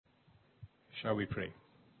Shall we pray?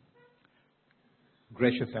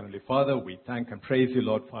 Gracious Heavenly Father, we thank and praise you,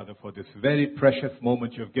 Lord Father, for this very precious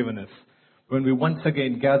moment you have given us when we once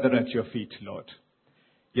again gather at your feet, Lord.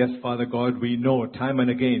 Yes, Father God, we know time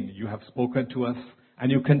and again you have spoken to us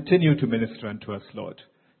and you continue to minister unto us, Lord.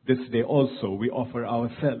 This day also we offer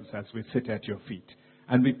ourselves as we sit at your feet.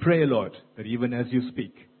 And we pray, Lord, that even as you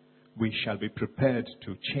speak, we shall be prepared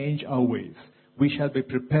to change our ways. We shall be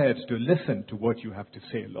prepared to listen to what you have to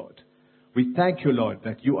say, Lord. We thank you, Lord,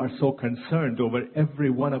 that you are so concerned over every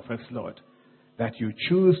one of us, Lord, that you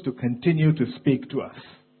choose to continue to speak to us.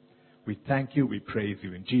 We thank you, we praise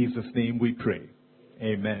you. In Jesus' name we pray.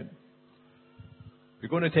 Amen. We're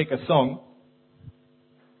going to take a song.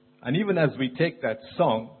 And even as we take that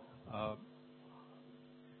song,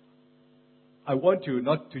 I want you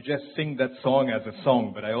not to just sing that song as a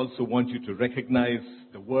song, but I also want you to recognize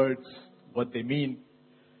the words, what they mean.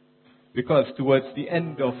 Because towards the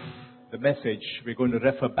end of the message, we're going to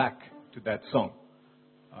refer back to that song.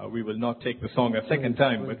 We will not take the song a second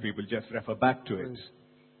time, but we will just refer back to it.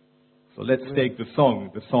 So let's take the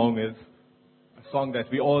song. The song is a song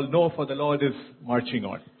that we all know, for the Lord is marching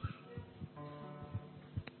on.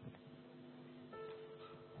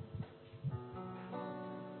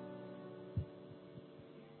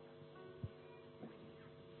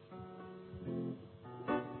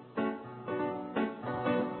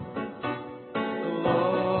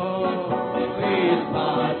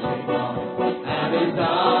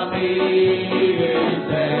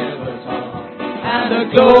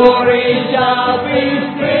 Glory shall be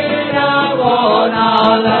seen upon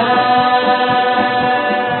our land.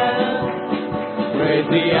 Praise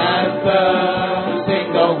the anthem,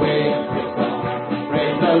 sing the victory song.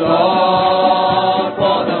 Praise the Lord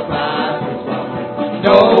for the battle won.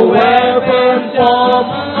 No weapon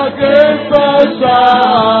formed against us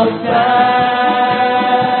shall stand.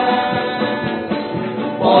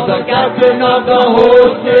 For the captain of the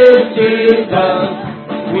host is Jesus.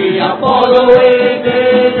 We are following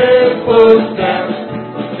in his footsteps.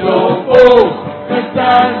 No foe can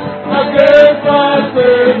stand against us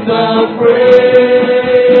in the fray.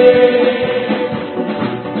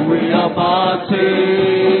 We are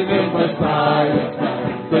marching in Messiah.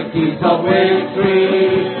 The keys of victory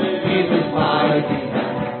in his mighty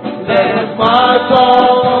hand. Let us march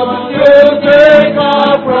on to take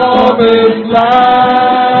our promised land.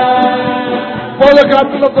 For the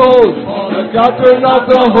captain of the host. Captain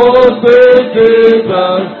of the host is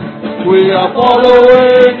Jesus. We are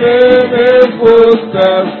following in his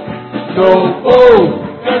footsteps. No foe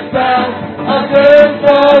can stand against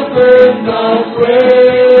us in the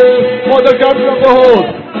fray. For the captain of the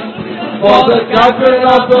host. For the captain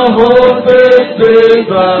of the host is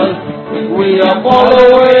Jesus. We are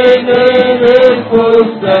following in his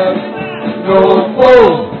footsteps. No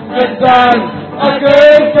foe can stand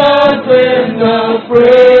against us in the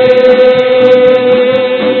fray.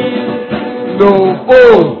 No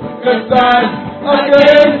foe can stand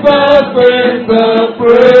against us in the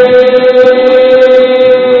fray.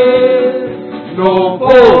 No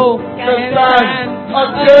foe can stand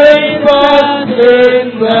against us in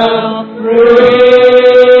the fray.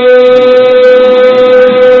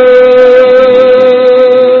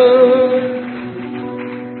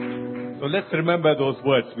 So let's remember those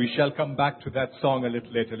words. We shall come back to that song a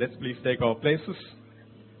little later. Let's please take our places.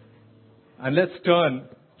 And let's turn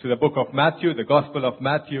to the book of Matthew, the Gospel of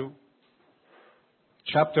Matthew,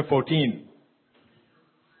 chapter 14.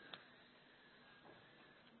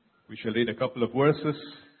 We shall read a couple of verses.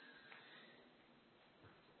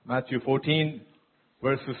 Matthew 14,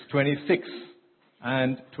 verses 26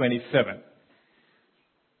 and 27.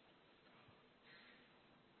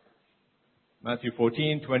 Matthew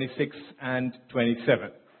 14, 26 and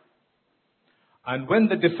 27. And when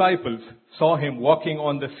the disciples saw him walking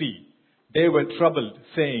on the sea, they were troubled,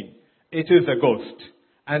 saying, "It is a ghost."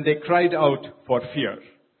 And they cried out for fear.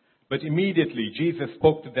 But immediately Jesus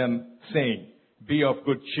spoke to them, saying, "Be of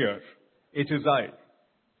good cheer. It is I.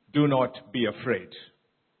 Do not be afraid."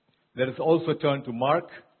 Let us also turn to Mark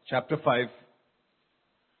chapter 5.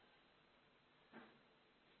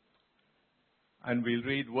 And we'll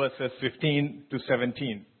read verses 15 to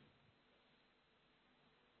 17.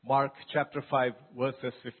 Mark chapter 5,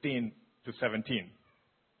 verses 15 to 17.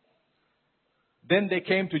 Then they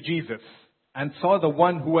came to Jesus and saw the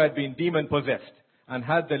one who had been demon-possessed and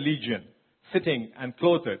had the legion, sitting and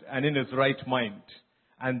clothed and in his right mind.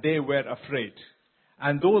 And they were afraid.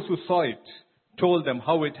 And those who saw it told them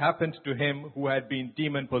how it happened to him who had been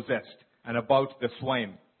demon-possessed and about the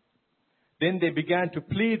swine. Then they began to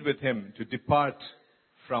plead with him to depart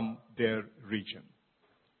from their region.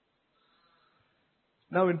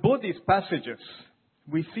 Now, in both these passages,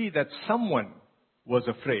 we see that someone was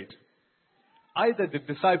afraid. Either the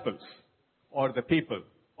disciples or the people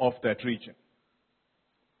of that region.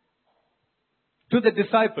 To the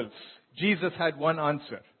disciples, Jesus had one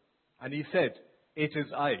answer. And he said, "It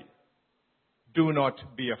is I. Do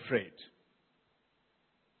not be afraid."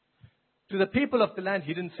 To the people of the land,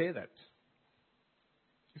 he didn't say that.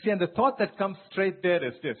 You see, and the thought that comes straight there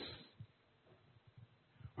is this.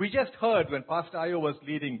 We just heard when Pastor Ayo was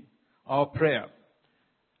leading our prayer.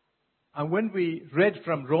 And when we read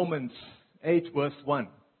from Romans 8 verse 1,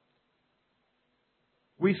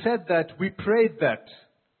 we said that we prayed that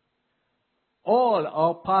all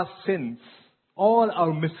our past sins, all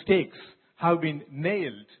our mistakes have been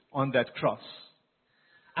nailed on that cross.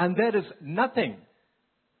 And there is nothing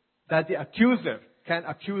that the accuser can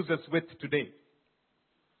accuse us with today.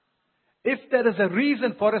 If there is a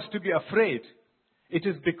reason for us to be afraid, it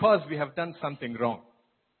is because we have done something wrong.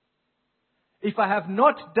 If I have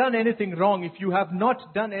not done anything wrong, if you have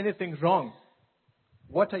not done anything wrong,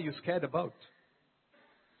 what are you scared about?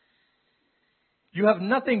 You have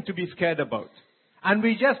nothing to be scared about. And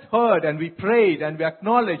we just heard and we prayed and we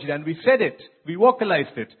acknowledged and we said it. We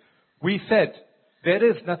vocalized it. We said, there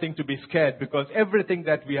is nothing to be scared because everything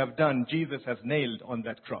that we have done, Jesus has nailed on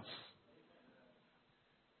that cross.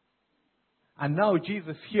 And now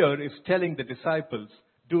Jesus here is telling the disciples,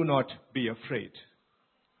 do not be afraid.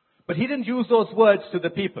 But he didn't use those words to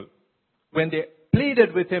the people when they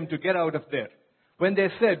pleaded with him to get out of there. When they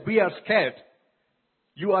said, we are scared.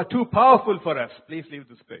 You are too powerful for us. Please leave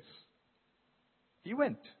this place. He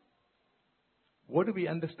went. What do we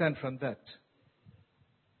understand from that?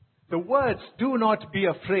 The words, do not be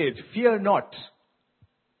afraid, fear not,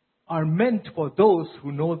 are meant for those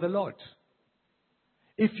who know the Lord.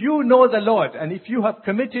 If you know the Lord and if you have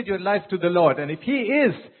committed your life to the Lord and if He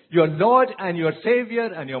is your Lord and your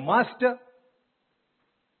Savior and your Master,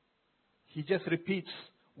 He just repeats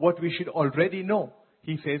what we should already know.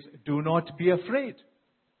 He says, do not be afraid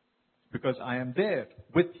because I am there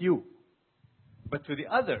with you. But to the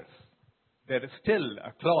others, there is still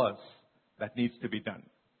a clause that needs to be done.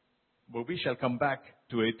 But we shall come back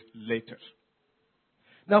to it later.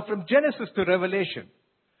 Now from Genesis to Revelation,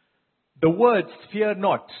 the words fear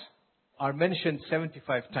not are mentioned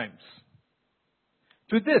 75 times.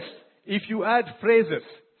 To this, if you add phrases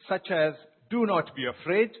such as do not be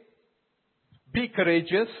afraid, be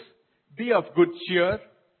courageous, be of good cheer,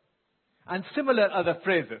 and similar other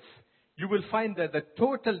phrases, you will find that the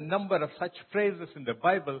total number of such phrases in the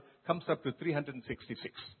Bible comes up to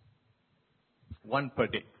 366. One per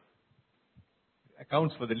day.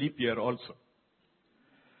 Accounts for the leap year also.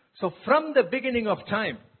 So from the beginning of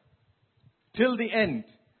time till the end,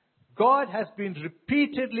 God has been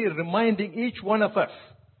repeatedly reminding each one of us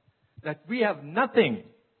that we have nothing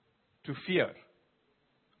to fear.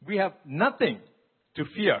 We have nothing to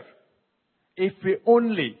fear if we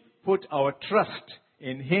only put our trust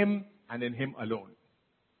in Him and in Him alone.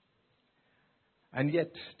 And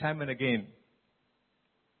yet, time and again,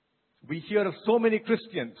 we hear of so many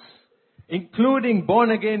Christians, including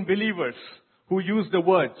born-again believers, who use the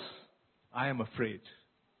words, I am afraid.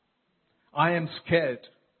 I am scared.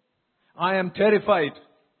 I am terrified.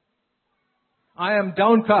 I am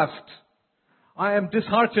downcast. I am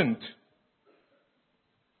disheartened.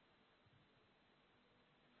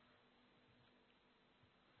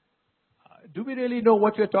 Do we really know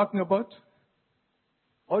what we're talking about?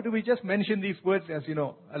 Or do we just mention these words as,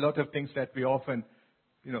 a lot of things that we often,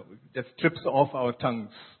 just trips off our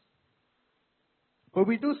tongues? But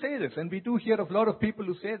we do say this, and we do hear of a lot of people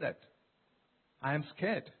who say that. I am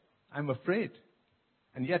scared. I'm afraid.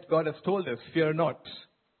 And yet God has told us, fear not.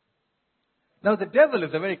 Now the devil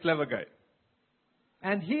is a very clever guy.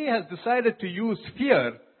 And he has decided to use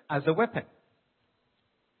fear as a weapon.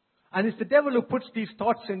 And it's the devil who puts these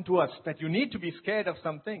thoughts into us that you need to be scared of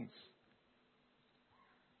some things.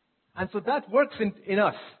 And so that works in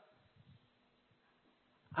us.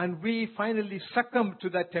 And we finally succumb to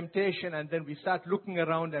that temptation, and then we start looking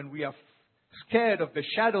around and we are scared of the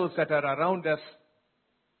shadows that are around us.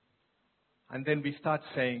 And then we start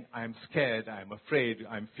saying, I am scared, I am afraid,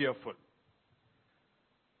 I am fearful.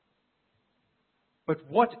 But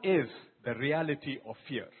what is the reality of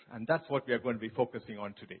fear? And that's what we are going to be focusing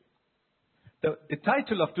on today. The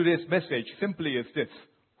title of today's message simply is this: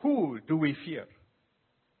 who do we fear?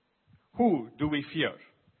 Who do we fear?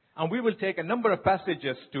 And we will take a number of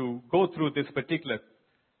passages to go through this particular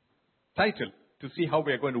title to see how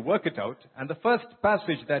we are going to work it out. And the first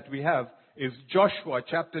passage that we have is Joshua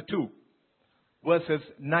chapter 2, verses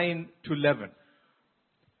 9 to 11.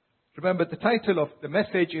 Remember, the title of the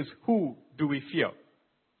message is Who Do We Fear?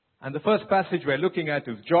 And the first passage we're looking at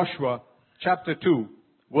is Joshua chapter 2,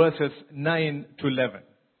 verses 9 to 11.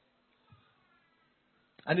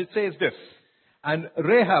 And it says this, "And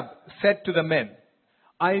Rahab said to the men,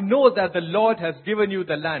 I know that the Lord has given you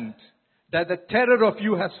the land, that the terror of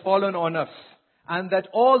you has fallen on us, and that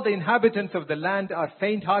all the inhabitants of the land are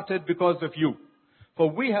faint-hearted because of you. For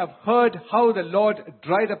we have heard how the Lord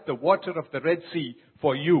dried up the water of the Red Sea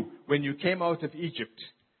for you when you came out of Egypt,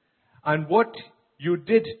 and what you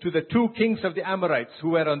did to the two kings of the Amorites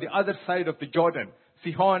who were on the other side of the Jordan,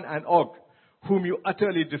 Sihon and Og, whom you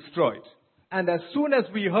utterly destroyed. And as soon as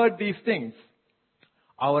we heard these things,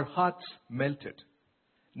 our hearts melted.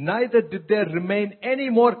 Neither did there remain any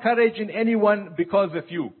more courage in anyone because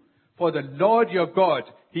of you. For the Lord your God,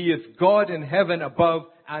 He is God in heaven above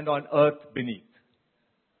and on earth beneath."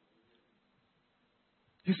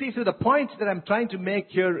 You see, so the point that I'm trying to make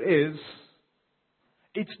here is,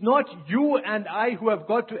 it's not you and I who have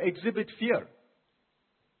got to exhibit fear.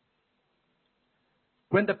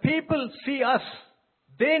 When the people see us,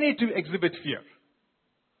 they need to exhibit fear.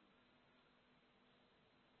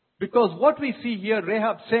 Because what we see here,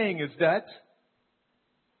 Rahab saying, is that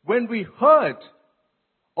when we heard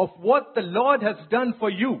of what the Lord has done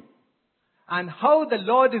for you, and how the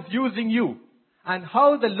Lord is using you, and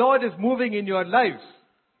how the Lord is moving in your lives,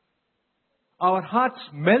 our hearts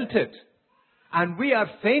melted, and we are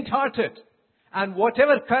faint-hearted, and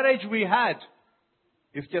whatever courage we had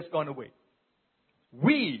is just gone away.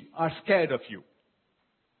 We are scared of you.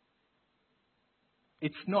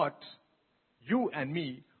 It's not you and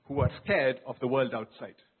me who are scared of the world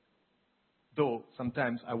outside. Though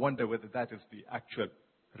sometimes I wonder whether that is the actual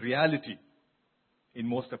reality in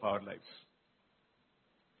most of our lives.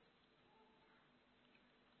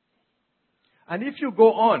 And if you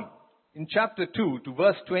go on in chapter 2 to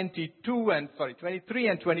verse 23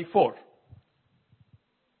 and 24,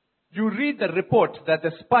 you read the report that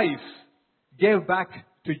the spies gave back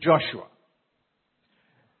to Joshua.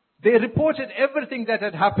 They reported everything that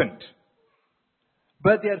had happened.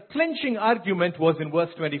 But their clinching argument was in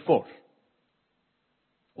verse 24.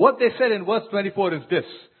 What they said in verse 24 is this: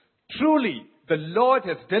 "Truly, the Lord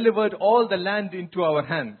has delivered all the land into our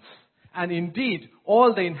hands. And indeed,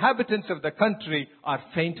 all the inhabitants of the country are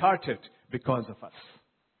faint-hearted because of us."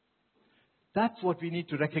 That's what we need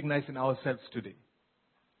to recognize in ourselves today.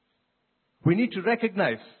 We need to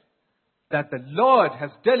recognize that the Lord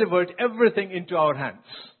has delivered everything into our hands.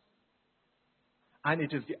 And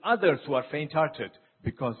it is the others who are faint-hearted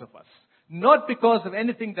because of us. Not because of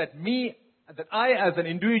anything that I as an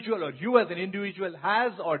individual or you as an individual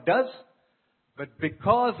has or does, but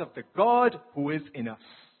because of the God who is in us.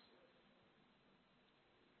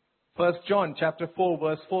 1 John chapter 4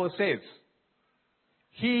 verse 4 says,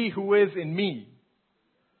 "He who is in me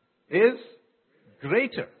is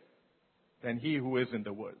greater than he who is in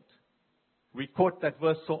the world." We quote that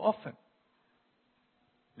verse so often.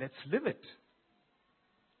 Let's live it.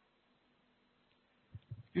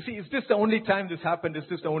 You see, is this the only time this happened? Is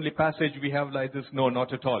this the only passage we have like this? No,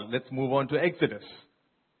 not at all. Let's move on to Exodus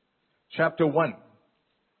chapter 1.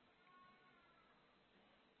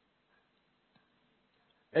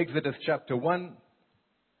 Exodus chapter 1,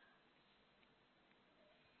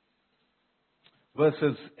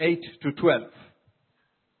 verses 8 to 12.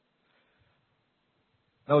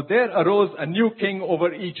 "Now there arose a new king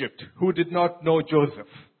over Egypt who did not know Joseph.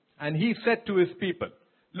 And he said to his people,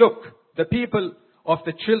 'Look, the people of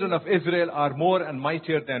the children of Israel are more and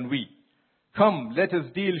mightier than we. Come, let us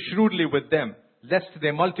deal shrewdly with them, lest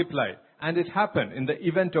they multiply. And it happen in the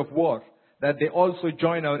event of war that they also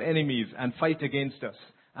join our enemies and fight against us,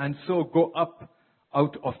 and so go up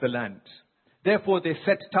out of the land.' Therefore they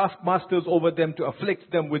set taskmasters over them to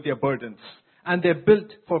afflict them with their burdens. And they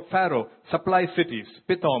built for Pharaoh supply cities,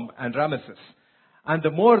 Pithom and Ramesses. And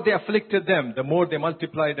the more they afflicted them, the more they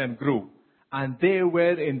multiplied and grew. And they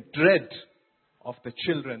were in dread of the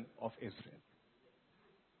children of Israel."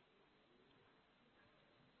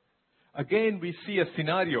 Again, we see a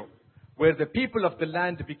scenario where the people of the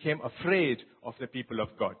land became afraid of the people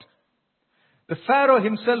of God. The Pharaoh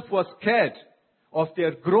himself was scared of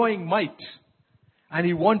their growing might, and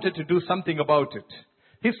he wanted to do something about it.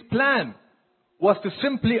 His plan was to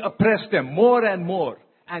simply oppress them more and more,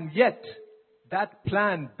 and yet that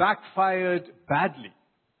plan backfired badly.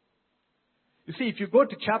 You see, if you go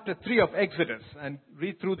to chapter 3 of Exodus and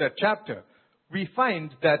read through that chapter, we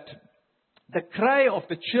find that the cry of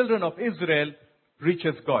the children of Israel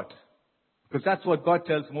reaches God. Because that's what God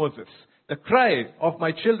tells Moses. "The cry of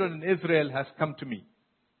my children in Israel has come to me."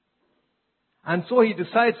 And so he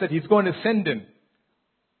decides that he's going to send in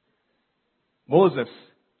Moses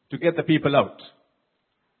to get the people out.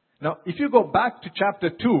 Now, if you go back to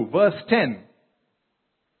chapter 2, verse 10,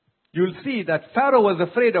 you'll see that Pharaoh was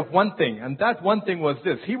afraid of one thing, and that one thing was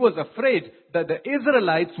this. He was afraid that the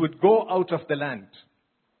Israelites would go out of the land.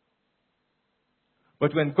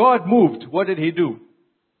 But when God moved, what did he do?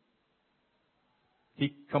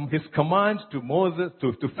 His command to Moses,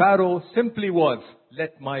 to Pharaoh simply was,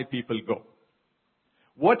 let my people go.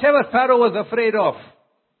 Whatever Pharaoh was afraid of,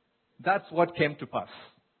 that's what came to pass.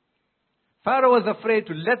 Pharaoh was afraid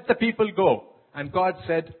to let the people go, and God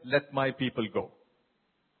said, let my people go.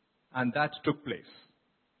 And that took place.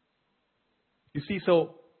 You see,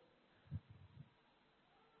 so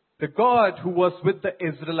the God who was with the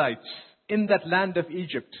Israelites in that land of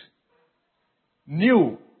Egypt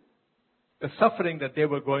knew the suffering that they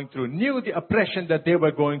were going through, knew the oppression that they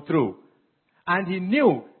were going through. And he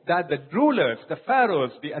knew that the rulers, the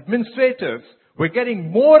pharaohs, the administrators were getting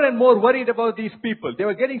more and more worried about these people. They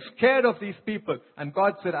were getting scared of these people. And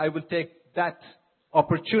God said, I will take that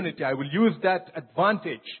opportunity. I will use that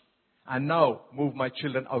advantage and now move my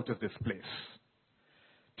children out of this place.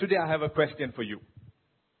 Today I have a question for you.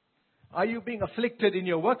 Are you being afflicted in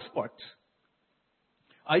your work spot?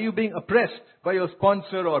 Are you being oppressed by your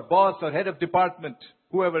sponsor or boss or head of department,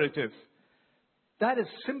 whoever it is? That is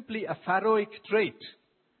simply a Pharaohic trait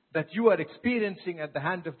that you are experiencing at the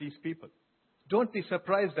hand of these people. Don't be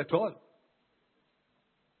surprised at all.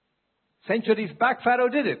 Centuries back, Pharaoh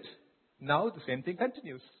did it. Now the same thing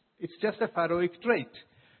continues. It's just a Pharaohic trait.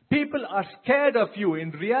 People are scared of you.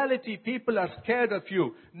 In reality, people are scared of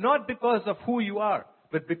you, not because of who you are,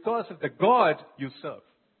 but because of the God you serve.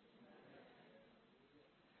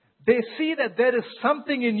 They see that there is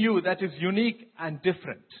something in you that is unique and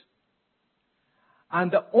different.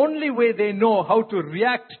 And the only way they know how to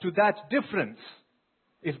react to that difference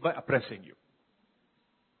is by oppressing you.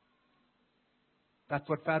 That's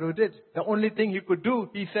what Pharaoh did. The only thing he could do,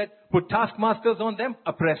 he said, put taskmasters on them,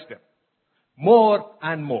 oppress them. More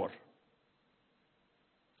and more.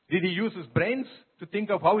 Did he use his brains to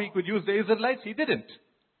think of how he could use the Israelites? He didn't.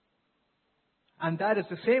 And that is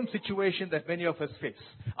the same situation that many of us face.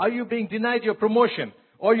 Are you being denied your promotion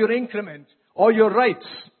or your increment or your rights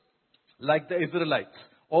like the Israelites?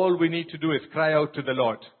 All we need to do is cry out to the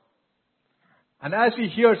Lord. And as he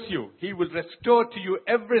hears you, he will restore to you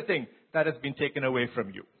everything that has been taken away from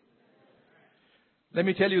you. Let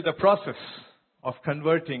me tell you the process of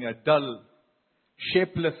converting a dull,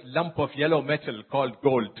 shapeless lump of yellow metal called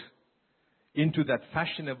gold into that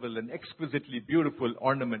fashionable and exquisitely beautiful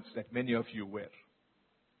ornaments that many of you wear.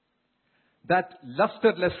 That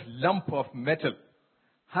lusterless lump of metal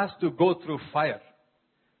has to go through fire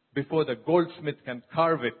before the goldsmith can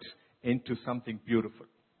carve it into something beautiful.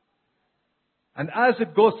 And as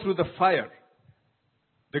it goes through the fire,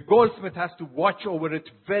 the goldsmith has to watch over it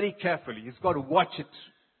very carefully. He's got to watch it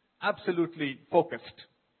absolutely focused.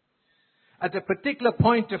 At a particular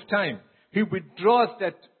point of time, he withdraws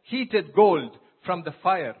that heated gold from the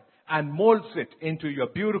fire and molds it into your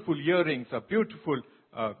beautiful earrings or beautiful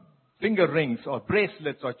finger rings or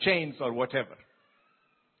bracelets or chains or whatever.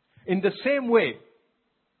 In the same way,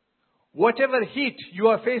 whatever heat you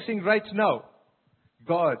are facing right now,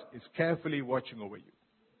 God is carefully watching over you.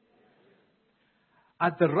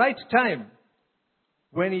 At the right time,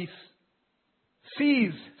 when he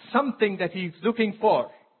sees something that he's looking for,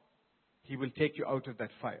 he will take you out of that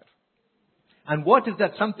fire. And what is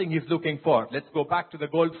that something he's looking for? Let's go back to the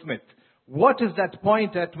goldsmith. What is that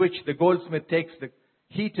point at which the goldsmith takes the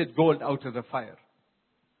heated gold out of the fire?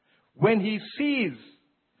 When he sees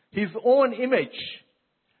his own image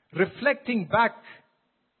reflecting back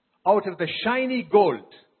out of the shiny gold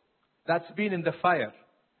that's been in the fire,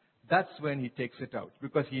 that's when he takes it out.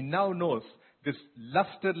 Because he now knows this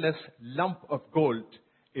lusterless lump of gold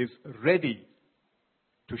is ready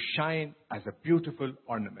to shine as a beautiful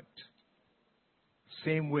ornament.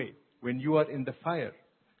 Same way, when you are in the fire,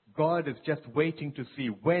 God is just waiting to see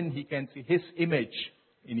when he can see his image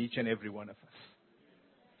in each and every one of us.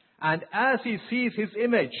 And as he sees his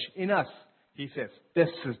image in us, he says, this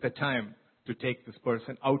is the time to take this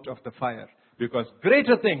person out of the fire, because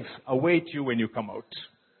greater things await you when you come out.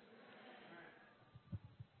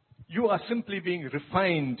 You are simply being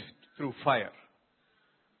refined through fire.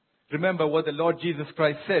 Remember what the Lord Jesus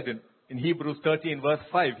Christ said in Hebrews 13 verse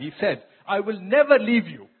 5. He said, I will never leave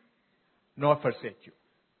you nor forsake you.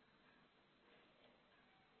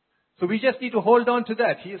 So we just need to hold on to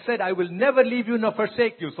that. He said, I will never leave you nor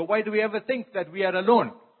forsake you. So why do we ever think that we are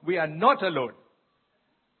alone? We are not alone.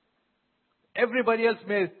 Everybody else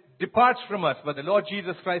may depart from us, but the Lord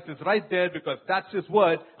Jesus Christ is right there because that's his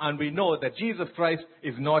word, and we know that Jesus Christ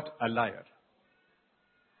is not a liar.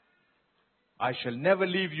 I shall never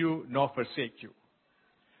leave you nor forsake you.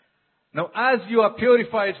 Now, as you are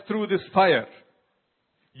purified through this fire,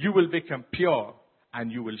 you will become pure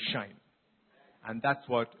and you will shine. And that's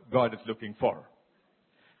what God is looking for.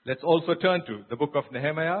 Let's also turn to the book of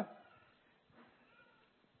Nehemiah.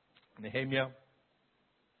 Nehemiah,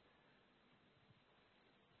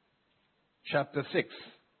 chapter 6.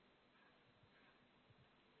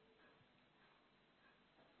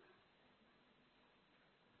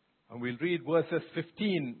 And we'll read verses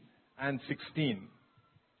 15 and 16.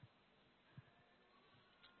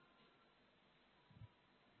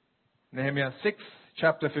 Nehemiah 6,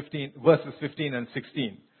 chapter 15, verses 15 and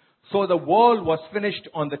 16. So the wall was finished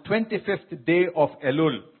on the 25th day of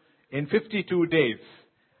Elul, in 52 days.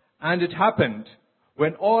 And it happened,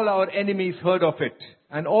 when all our enemies heard of it,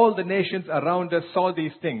 and all the nations around us saw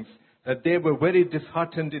these things, that they were very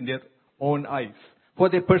disheartened in their own eyes. For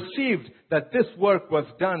they perceived that this work was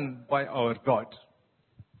done by our God.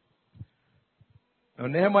 Now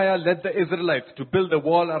Nehemiah led the Israelites to build a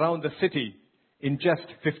wall around the city in just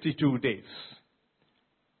 52 days.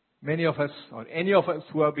 Many of us, or any of us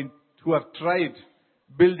who have tried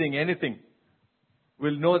building anything,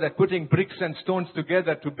 will know that putting bricks and stones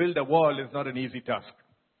together to build a wall is not an easy task.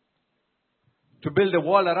 To build a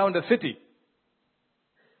wall around a city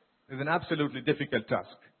is an absolutely difficult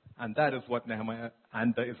task. And that is what Nehemiah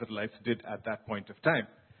and the Israelites did at that point of time.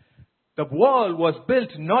 The wall was built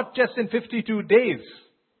not just in 52 days,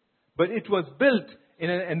 but it was built in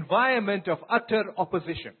an environment of utter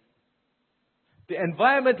opposition. The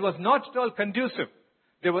environment was not at all conducive.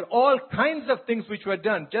 There were all kinds of things which were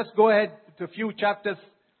done. Just go ahead to a few chapters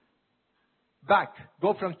back.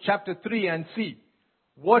 Go from chapter 3 and see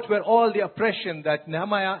what were all the oppression that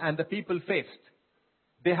Nehemiah and the people faced.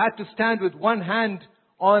 They had to stand with one hand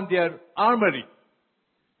on their armory,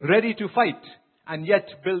 ready to fight, and yet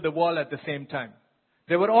build the wall at the same time.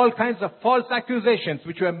 There were all kinds of false accusations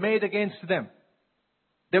which were made against them.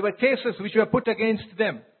 There were cases which were put against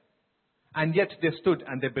them. And yet they stood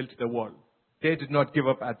and they built the wall. They did not give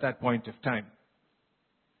up at that point of time.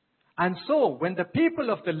 And so when the people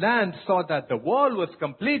of the land saw that the wall was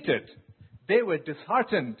completed, they were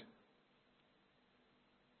disheartened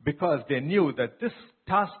because they knew that this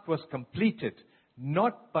task was completed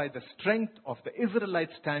not by the strength of the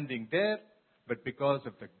Israelites standing there, but because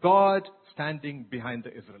of the God standing behind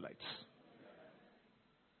the Israelites.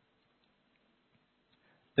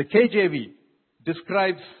 The KJV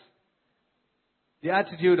describes the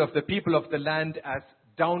attitude of the people of the land as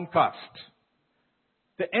downcast.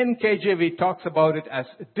 The NKJV talks about it as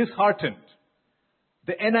disheartened.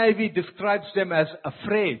 The NIV describes them as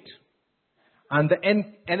afraid. And the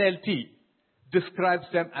NLT describes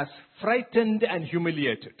them as frightened and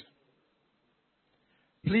humiliated.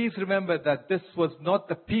 Please remember that this was not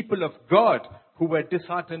the people of God who were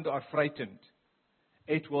disheartened or frightened.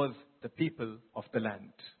 It was the people of the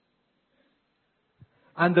land.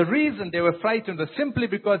 And the reason they were frightened was simply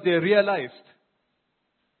because they realized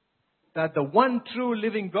that the one true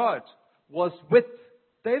living God was with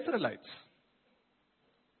the Israelites.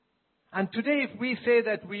 And today, if we say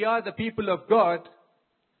that we are the people of God,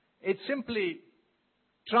 it simply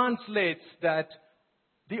translates that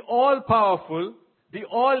the all-powerful, the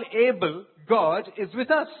all-able God is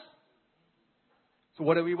with us. So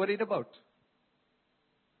what are we worried about?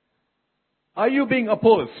 Are you being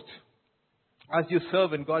opposed as you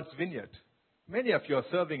serve in God's vineyard? Many of you are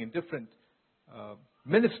serving in different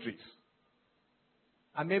ministries.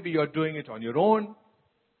 And maybe you're doing it on your own.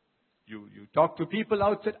 You talk to people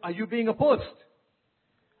outside. Are you being opposed?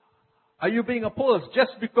 Are you being opposed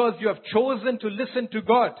just because you have chosen to listen to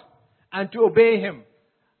God and to obey Him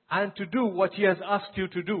and to do what He has asked you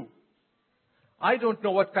to do? I don't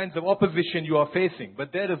know what kinds of opposition you are facing,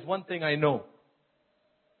 but there is one thing I know.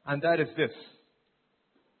 And that is this.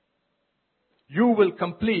 You will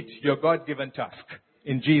complete your God-given task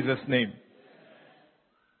in Jesus' name.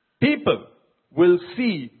 People will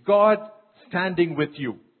see God standing with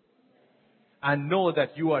you and know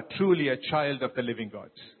that you are truly a child of the living God.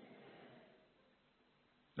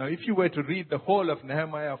 Now, if you were to read the whole of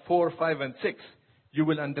Nehemiah 4, 5, and 6, you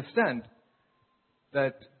will understand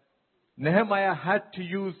that Nehemiah had to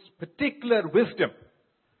use particular wisdom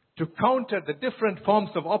to counter the different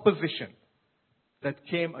forms of opposition that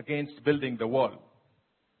came against building the wall.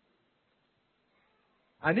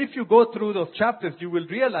 And if you go through those chapters, you will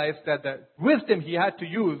realize that the wisdom he had to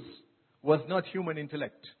use was not human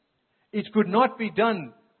intellect. It could not be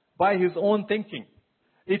done by his own thinking.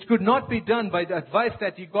 It could not be done by the advice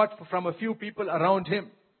that he got from a few people around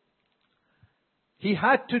him. He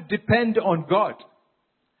had to depend on God.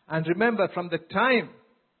 And remember, from the time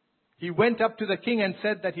he went up to the king and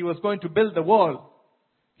said that he was going to build the wall,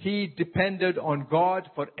 he depended on God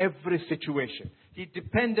for every situation. He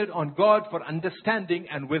depended on God for understanding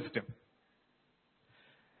and wisdom.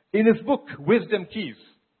 In his book, Wisdom Keys,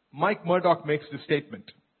 Mike Murdoch makes this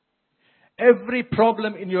statement. Every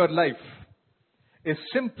problem in your life is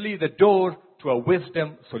simply the door to a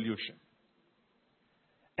wisdom solution.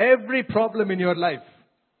 Every problem in your life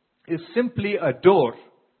is simply a door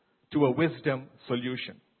to a wisdom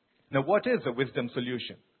solution. Now, what is a wisdom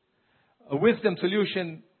solution? A wisdom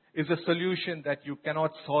solution is a solution that you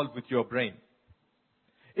cannot solve with your brain.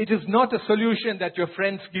 It is not a solution that your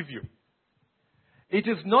friends give you. It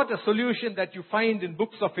is not a solution that you find in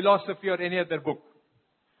books of philosophy or any other book.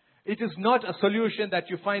 It is not a solution that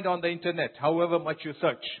you find on the internet, however much you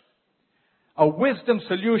search. A wisdom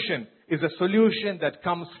solution is a solution that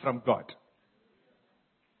comes from God.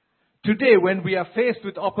 Today, when we are faced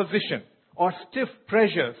with opposition or stiff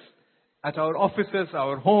pressures at our offices,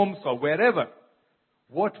 our homes, or wherever,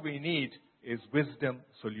 what we need is wisdom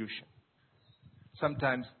solution.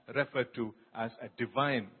 Sometimes referred to as a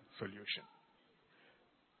divine solution.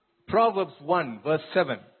 Proverbs 1 verse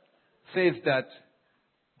 7 says that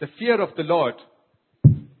the fear of the Lord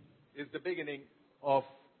is the beginning of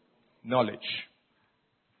knowledge.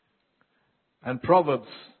 And Proverbs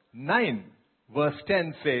 9 verse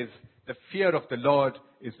 10 says the fear of the Lord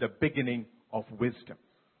is the beginning of wisdom.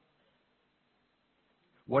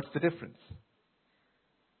 What's the difference?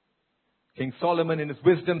 King Solomon in his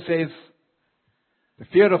wisdom says, the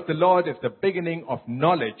fear of the Lord is the beginning of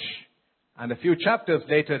knowledge. And a few chapters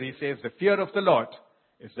later he says, the fear of the Lord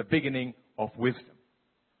is the beginning of wisdom.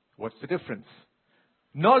 What's the difference?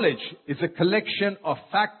 Knowledge is a collection of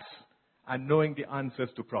facts and knowing the answers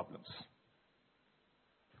to problems.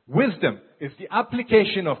 Wisdom is the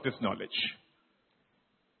application of this knowledge.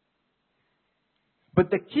 But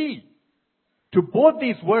the key to both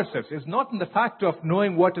these verses is not in the fact of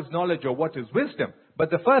knowing what is knowledge or what is wisdom, but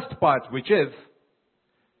the first part, which is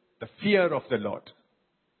the fear of the Lord.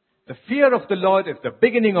 The fear of the Lord is the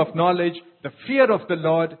beginning of knowledge. The fear of the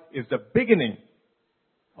Lord is the beginning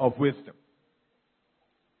of wisdom.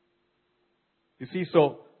 You see,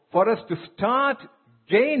 so for us to start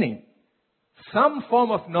gaining some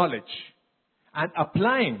form of knowledge and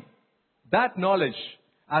applying that knowledge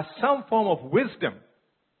as some form of wisdom,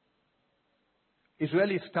 it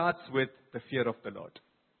really starts with the fear of the Lord.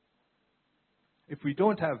 If we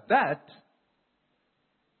don't have that,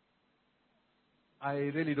 I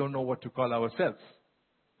really don't know what to call ourselves.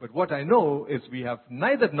 But what I know is we have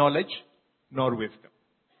neither knowledge nor wisdom.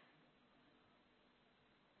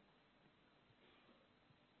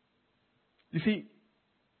 You see,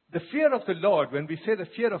 the fear of the Lord, when we say the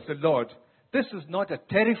fear of the Lord, this is not a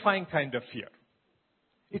terrifying kind of fear.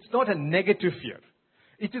 It's not a negative fear.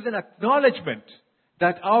 It is an acknowledgement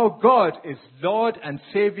that our God is Lord and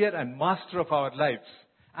Savior and Master of our lives,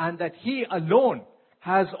 and that He alone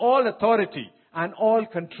has all authority and all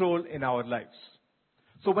control in our lives.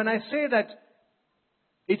 So when I say that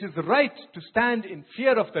it is right to stand in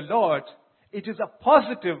fear of the Lord, it is a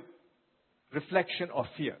positive reflection of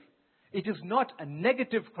fear. It is not a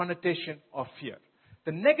negative connotation of fear.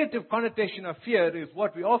 The negative connotation of fear is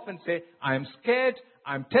what we often say, I am scared,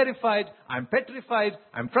 I'm terrified, I'm petrified,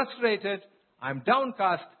 I'm frustrated, I'm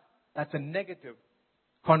downcast. That's a negative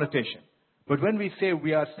connotation. But when we say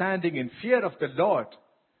we are standing in fear of the Lord,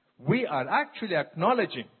 we are actually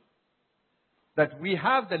acknowledging that we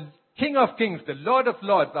have the King of Kings, the Lord of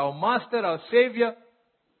Lords, our Master, our Savior,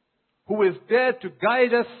 who is there to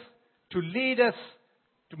guide us, to lead us,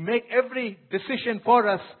 to make every decision for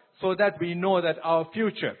us so that we know that our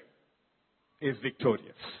future is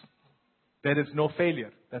victorious. There is no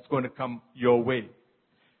failure that's going to come your way.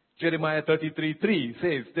 Jeremiah 33:3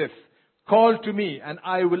 says this, call to me and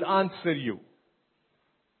I will answer you.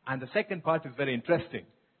 And the second part is very interesting.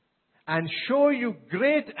 And show you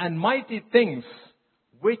great and mighty things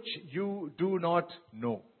which you do not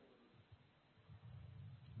know.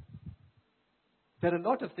 There are a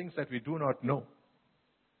lot of things that we do not know.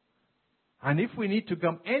 And if we need to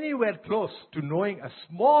come anywhere close to knowing a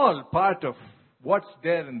small part of what's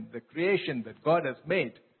there in the creation that God has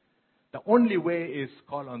made, the only way is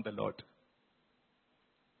call on the Lord.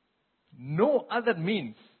 No other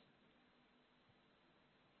means.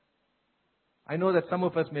 I know that some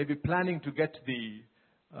of us may be planning to get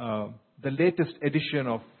the latest edition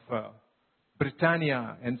of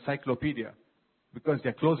Britannia Encyclopedia because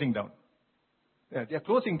they're closing down. Yeah, they're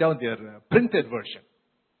closing down their printed version.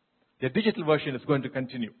 Their digital version is going to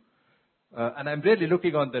continue. And I'm really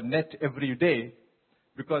looking on the net every day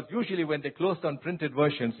because usually when they close down printed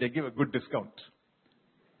versions, they give a good discount.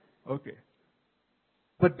 Okay.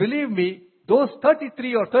 But believe me, those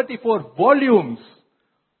 33 or 34 volumes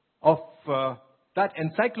of that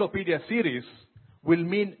encyclopedia series will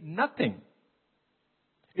mean nothing.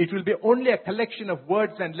 It will be only a collection of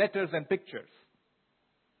words and letters and pictures.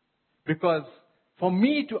 Because for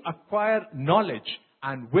me to acquire knowledge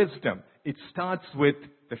and wisdom, it starts with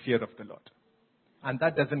the fear of the Lord. And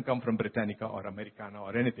that doesn't come from Britannica or Americana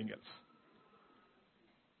or anything else.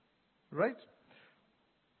 Right?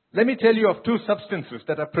 Let me tell you of two substances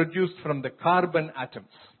that are produced from the carbon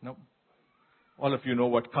atoms. Now, all of you know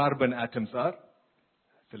what carbon atoms are.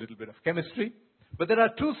 It's a little bit of chemistry. But there are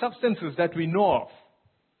two substances that we know of.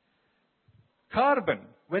 Carbon,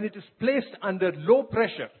 when it is placed under low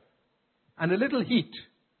pressure and a little heat,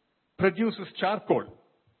 produces charcoal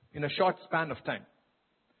in a short span of time.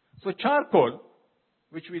 So charcoal,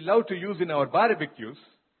 which we love to use in our barbecues,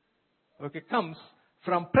 comes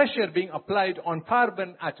from pressure being applied on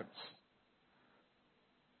carbon atoms.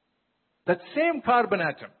 That same carbon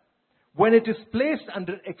atom, when it is placed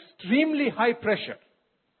under extremely high pressure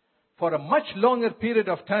for a much longer period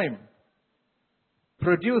of time,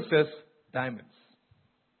 produces diamonds.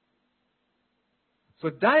 So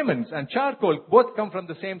diamonds and charcoal both come from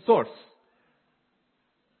the same source.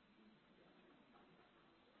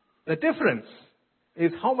 The difference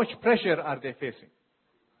is how much pressure are they facing.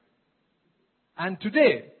 And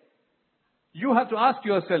today, you have to ask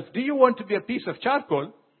yourself, do you want to be a piece of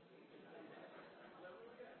charcoal?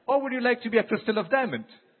 Or would you like to be a crystal of diamond?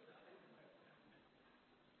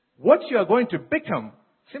 What you are going to become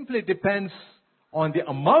simply depends on the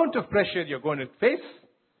amount of pressure you're going to face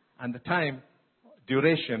and the time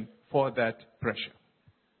duration for that pressure.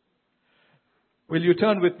 Will you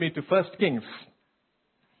turn with me to 1 Kings,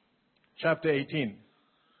 chapter 18.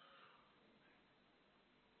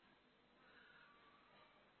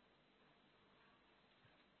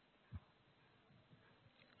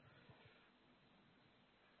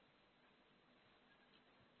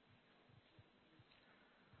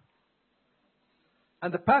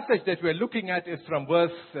 And the passage that we're looking at is from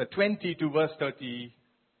verse 20 to verse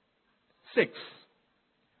 36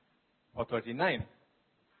 or 39.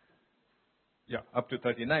 Yeah, up to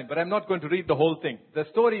 39. But I'm not going to read the whole thing. The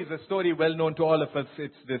story is a story well known to all of us.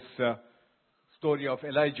 It's this story of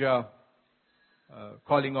Elijah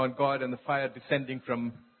calling on God and the fire descending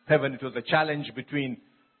from heaven. It was a challenge between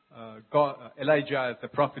Elijah as the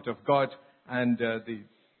prophet of God and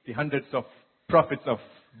the hundreds of prophets of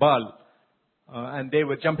Baal. And they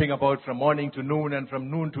were jumping about from morning to noon and from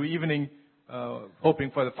noon to evening,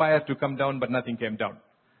 hoping for the fire to come down, but nothing came down.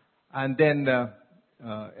 And then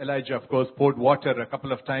Elijah, of course, poured water a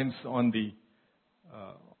couple of times on the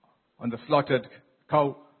slaughtered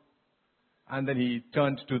cow. And then he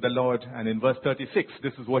turned to the Lord. And in verse 36,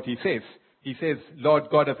 this is what he says. He says, Lord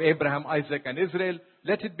God of Abraham, Isaac, and Israel,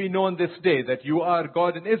 let it be known this day that you are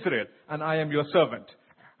God in Israel, and I am your servant,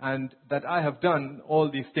 and that I have done all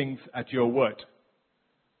these things at your word.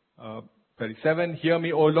 37, hear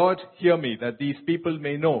me, O Lord, hear me, that these people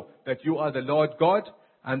may know that you are the Lord God,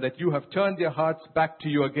 and that you have turned their hearts back to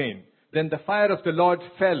you again. Then the fire of the Lord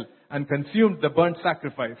fell and consumed the burnt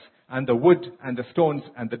sacrifice, and the wood, and the stones,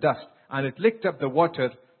 and the dust, and it licked up the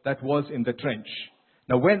water that was in the trench.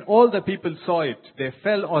 Now when all the people saw it, they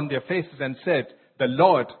fell on their faces and said, the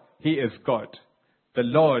Lord, He is God. The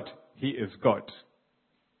Lord, He is God.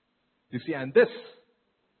 You see, and this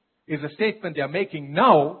is a statement they are making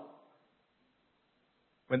now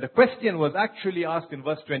when the question was actually asked in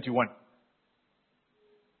verse 21.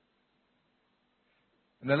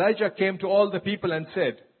 And Elijah came to all the people and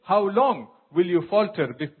said, how long will you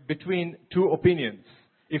falter between two opinions?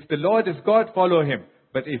 If the Lord is God, follow Him.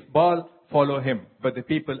 But if Baal, follow him. But the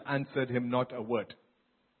people answered him not a word.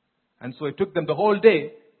 And so it took them the whole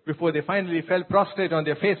day before they finally fell prostrate on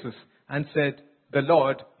their faces and said, the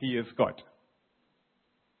Lord, He is God.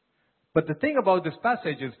 But the thing about this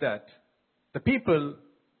passage is that the people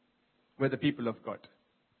were the people of God.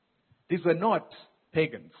 These were not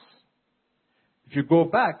pagans. If you go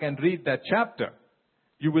back and read that chapter,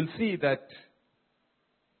 you will see that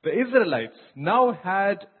the Israelites now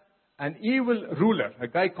had an evil ruler, a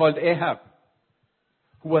guy called Ahab,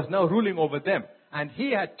 who was now ruling over them. And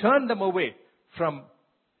he had turned them away from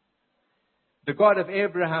the God of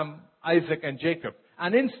Abraham, Isaac, and Jacob.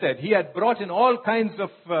 And instead, he had brought in all kinds of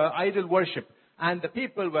idol worship. And the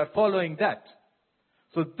people were following that.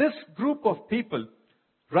 So this group of people,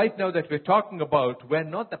 right now that we're talking about, were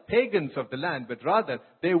not the pagans of the land, but rather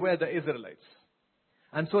they were the Israelites.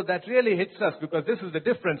 And so that really hits us, because this is the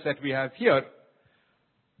difference that we have here.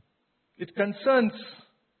 It concerns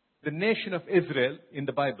the nation of Israel in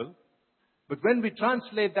the Bible, But when we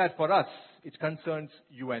translate that for us, it concerns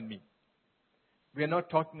you and me. We are not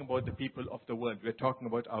talking about the people of the world. We are talking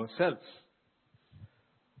about ourselves.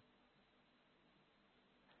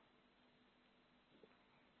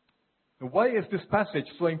 Now, why is this passage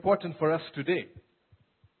so important for us today?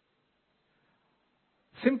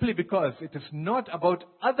 Simply because it is not about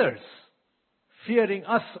others fearing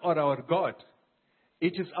us or our God.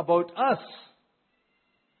 It is about us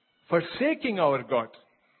forsaking our God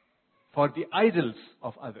for the idols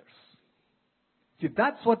of others. See,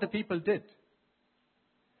 that's what the people did.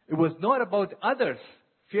 It was not about others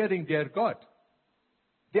fearing their God.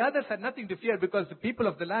 The others had nothing to fear because the people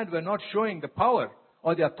of the land were not showing the power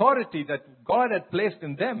or the authority that God had placed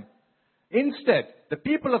in them. Instead, the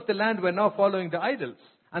people of the land were now following the idols.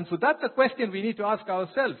 And so that's a question we need to ask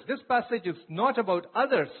ourselves. This passage is not about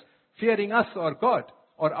others fearing us or God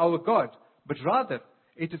or our God, but rather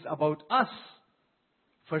it is about us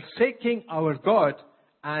forsaking our God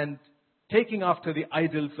and taking after the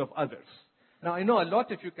idols of others. Now, I know a lot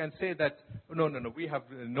of you can say that, no, we have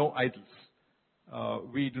no idols.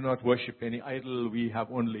 We do not worship any idol. We have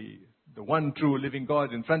only the one true living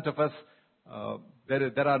God in front of us.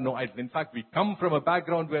 There are no idols. In fact, we come from a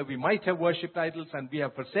background where we might have worshipped idols and we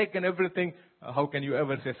have forsaken everything. How can you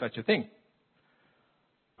ever say such a thing?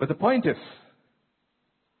 But the point is,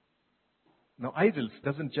 now idols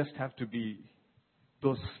doesn't just have to be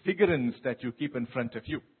those figurines that you keep in front of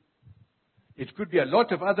you. It could be a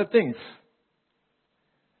lot of other things.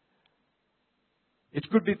 It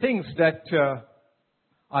could be things that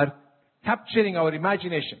are capturing our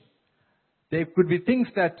imagination. They could be things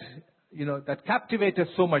that, that captivate us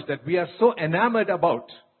so much, that we are so enamored about,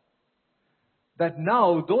 that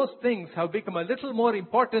now those things have become a little more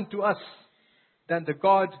important to us than the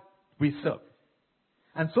God we serve.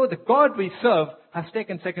 And so the God we serve has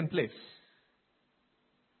taken second place.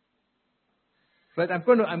 Right? I'm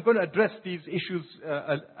going to address these issues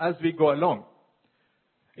as we go along.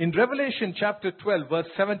 In Revelation chapter 12, verse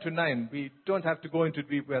 7 to 9, we don't have to go into it.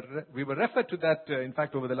 We were referred to that, in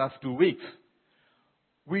fact, over the last 2 weeks.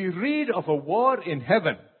 We read of a war in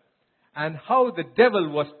heaven and how the devil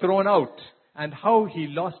was thrown out and how he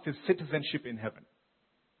lost his citizenship in heaven.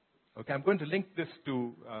 Okay, I'm going to link this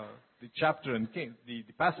to the chapter in Kings, the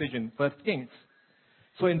passage in 1 Kings.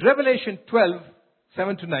 So in Revelation 12,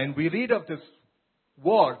 7 to 9, we read of this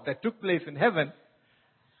war that took place in heaven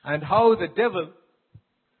and how the devil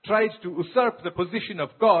tried to usurp the position of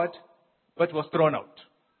God but was thrown out.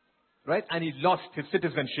 Right? And he lost his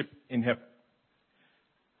citizenship in heaven.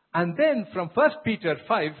 And then from 1 Peter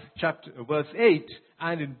 5, verse 8,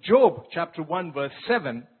 and in Job chapter 1, verse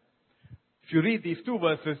 7, if you read these two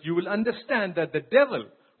verses, you will understand that the devil,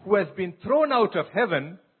 who has been thrown out of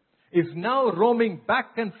heaven, is now roaming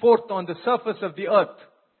back and forth on the surface of the earth,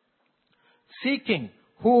 seeking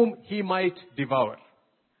whom he might devour.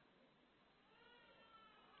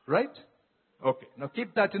 Right? Okay, now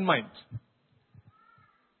keep that in mind.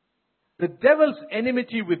 The devil's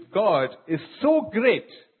enmity with God is so great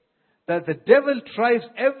that the devil tries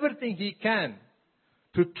everything he can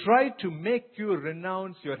to try to make you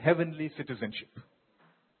renounce your heavenly citizenship.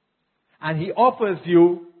 And he offers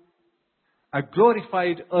you a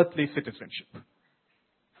glorified earthly citizenship.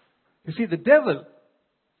 You see, the devil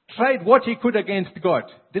tried what he could against God,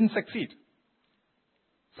 didn't succeed.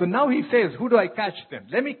 So now he says, who do I catch then?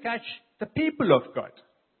 Let me catch the people of God.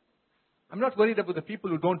 I'm not worried about the people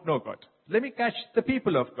who don't know God. Let me catch the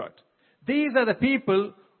people of God. These are the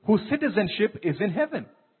people whose citizenship is in heaven.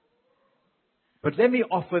 But let me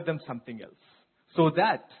offer them something else, so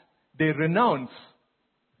that they renounce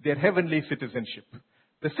their heavenly citizenship.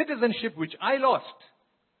 The citizenship which I lost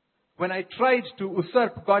when I tried to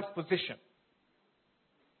usurp God's position.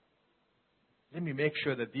 Let me make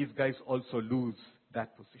sure that these guys also lose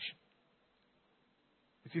that position.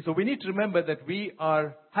 You see, so we need to remember that we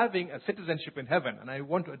are having a citizenship in heaven. And I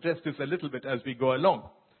want to address this a little bit as we go along.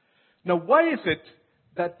 Now, why is it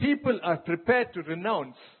that people are prepared to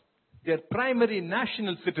renounce their primary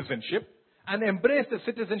national citizenship and embrace the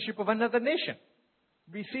citizenship of another nation?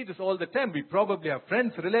 We see this all the time. We probably have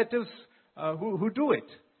friends, relatives who do it.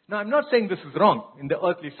 Now, I'm not saying this is wrong in the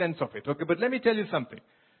earthly sense of it, okay? But let me tell you something.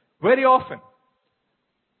 Very often,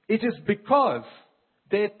 it is because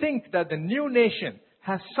they think that the new nation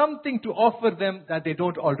has something to offer them that they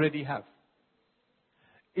don't already have.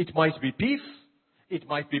 It might be peace. It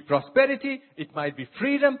might be prosperity. It might be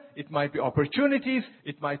freedom. It might be opportunities.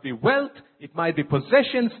 It might be wealth. It might be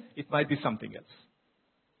possessions. It might be something else.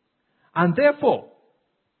 And therefore,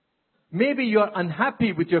 maybe you're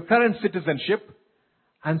unhappy with your current citizenship,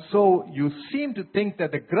 and so you seem to think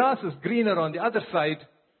that the grass is greener on the other side,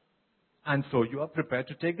 And so you are prepared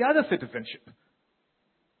to take the other citizenship.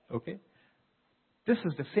 Okay? This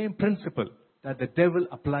is the same principle that the devil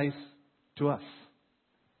applies to us.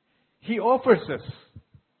 He offers us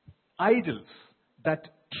idols that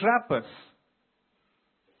trap us,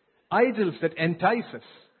 idols that entice us,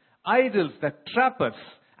 idols that trap us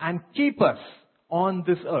and keep us on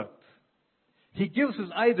this earth. He gives us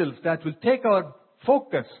idols that will take our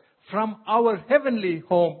focus from our heavenly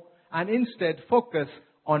home and instead focus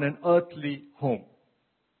on an earthly home.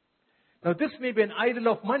 Now this may be an idol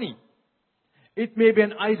of money. It may be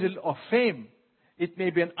an idol of fame. It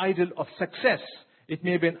may be an idol of success. It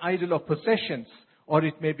may be an idol of possessions. Or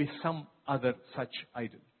it may be some other such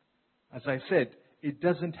idol. As I said, it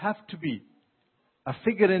doesn't have to be a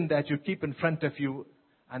figurine that you keep in front of you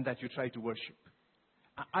and that you try to worship.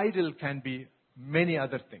 An idol can be many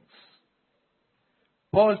other things.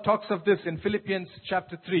 Paul talks of this in Philippians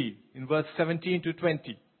chapter 3, in verse 17 to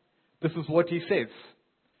 20. This is what he says.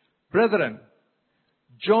 Brethren,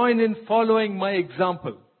 join in following my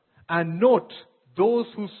example and note those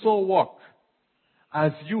who so walk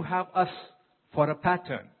as you have us for a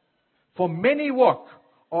pattern. For many walk,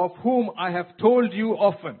 of whom I have told you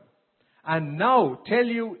often, and now tell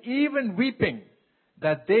you even weeping,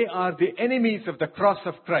 that they are the enemies of the cross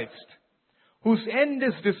of Christ, whose end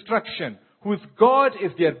is destruction, whose God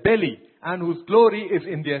is their belly, and whose glory is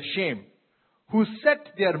in their shame, who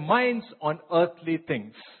set their minds on earthly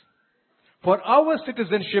things. For our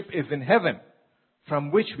citizenship is in heaven,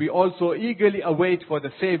 from which we also eagerly await for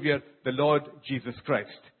the Savior, the Lord Jesus Christ.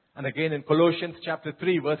 And again in Colossians chapter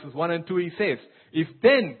 3, verses 1 and 2, he says, if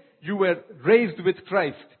then you were raised with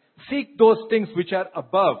Christ, seek those things which are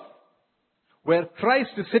above, where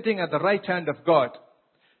Christ is sitting at the right hand of God.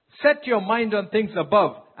 Set your mind on things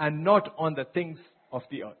above and not on the things of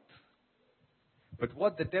the earth. But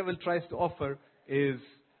what the devil tries to offer is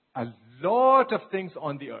a lot of things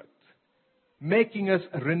on the earth, making us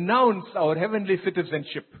renounce our heavenly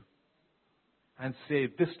citizenship and say,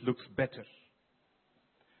 this looks better.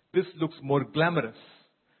 This looks more glamorous.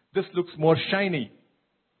 This looks more shiny.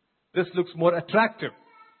 This looks more attractive.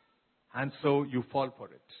 And so you fall for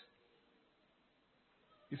it.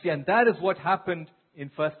 You see, and that is what happened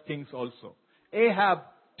in 1 Kings also. Ahab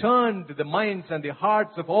turned the minds and the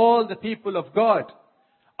hearts of all the people of God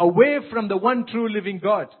away from the one true living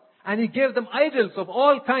God. And he gave them idols of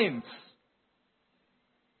all kinds.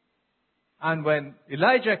 And when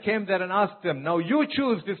Elijah came there and asked them, now you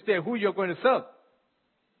choose this day who you're going to serve,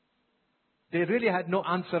 they really had no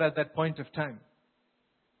answer at that point of time.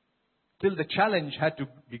 Till the challenge had to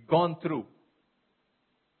be gone through.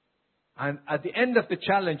 And at the end of the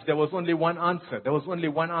challenge, there was only one answer. There was only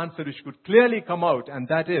one answer which could clearly come out, and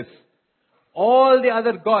that is, all the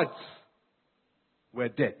other gods were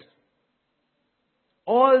dead.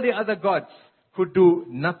 All the other gods could do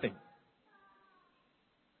nothing.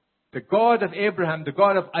 The God of Abraham, the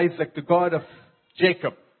God of Isaac, the God of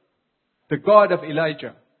Jacob, the God of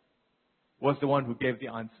Elijah was the one who gave the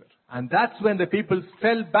answer. And that's when the people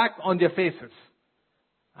fell back on their faces.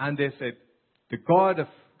 And they said, the God of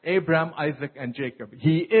Abraham, Isaac, and Jacob,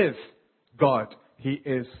 He is God. He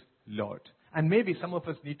is Lord. And maybe some of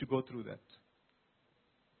us need to go through that.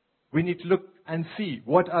 We need to look and see,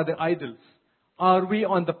 what are the idols? Are we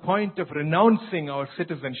on the point of renouncing our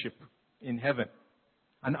citizenship in heaven?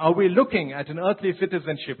 And are we looking at an earthly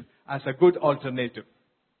citizenship as a good alternative?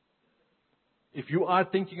 If you are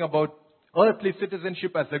thinking about earthly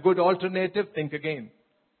citizenship as a good alternative, think again.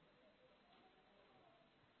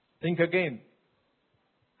 Think again.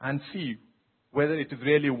 And see whether it is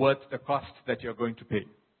really worth the cost that you're going to pay.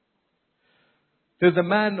 There's a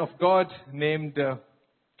man of God named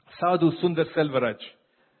Sadhu Sundar Selvaraj.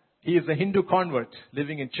 He is a Hindu convert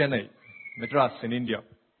living in Chennai, Madras in India.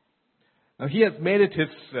 Now he has made it his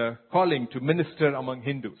calling to minister among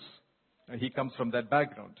Hindus. He comes from that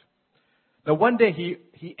background. Now one day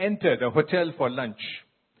he entered a hotel for lunch.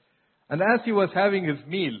 And as he was having his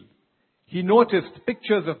meal, he noticed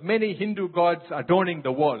pictures of many Hindu gods adorning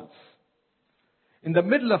the walls. In the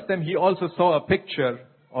middle of them, he also saw a picture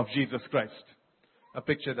of Jesus Christ. A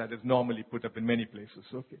picture that is normally put up in many places.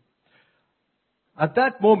 Okay. At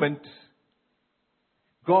that moment,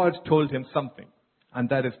 God told him something. And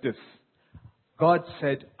that is this. God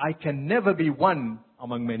said, I can never be one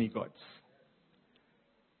among many gods.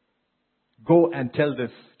 Go and tell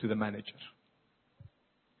this to the manager.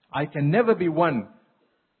 I can never be one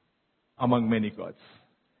among many gods.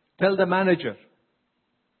 Tell the manager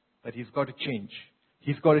that he's got to change.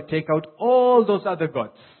 He's got to take out all those other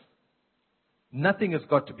gods. Nothing has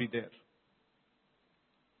got to be there.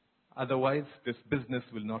 Otherwise, this business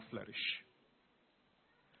will not flourish.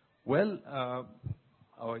 Well,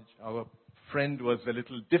 our friend was a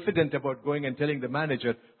little diffident about going and telling the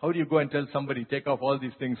manager, how do you go and tell somebody, take off all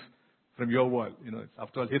these things from your wall? It's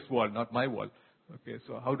after all his wall, not my wall. Okay,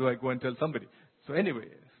 so how do I go and tell somebody? So anyway,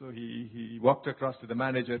 so he walked across to the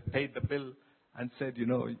manager, paid the bill, and said, you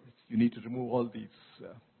need to remove all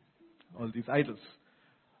these idols.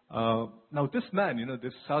 Now this man,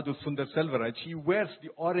 this Sadhu Sundar Selvaraj, he wears the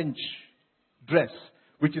orange dress,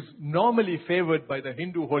 which is normally favored by the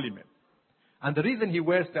Hindu holy men. And the reason he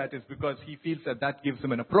wears that is because he feels that gives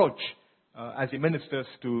him an approach as he ministers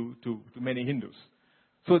to many Hindus.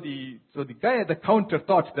 So the guy at the counter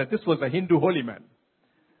thought that this was a Hindu holy man.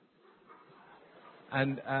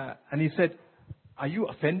 And he said, are you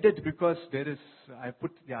offended because I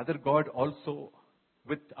put the other god also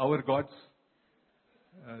with our gods?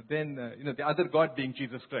 The other God being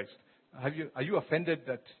Jesus Christ. Are you offended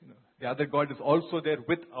that the other God is also there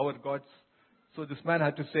with our gods? So this man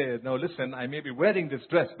had to say, no, listen, I may be wearing this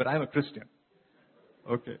dress, but I'm a Christian.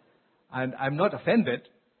 Okay. And I'm not offended,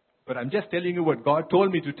 but I'm just telling you what God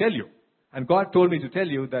told me to tell you. And God told me to tell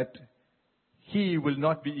you that He will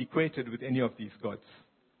not be equated with any of these gods.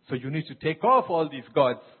 So you need to take off all these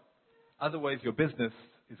gods, otherwise your business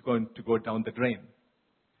is going to go down the drain.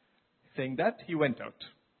 Saying that, he went out.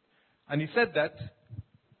 And he said that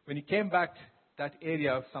when he came back that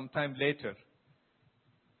area sometime later,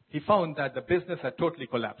 he found that the business had totally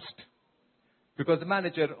collapsed. Because the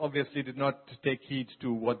manager obviously did not take heed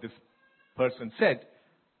to what this person said,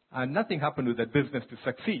 and nothing happened with that business to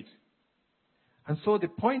succeed. And so the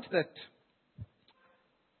point that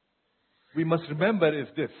we must remember is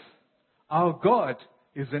this: our God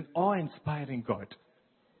is an awe-inspiring God.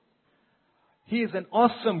 He is an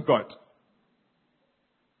awesome God.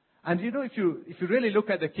 And if you really look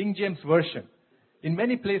at the King James Version, in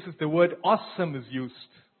many places the word awesome is used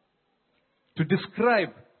to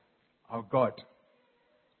describe our God.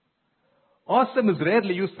 Awesome is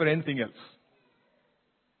rarely used for anything else.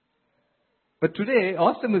 But today,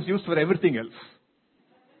 awesome is used for everything else.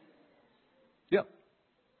 Yeah.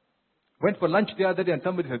 Went for lunch the other day and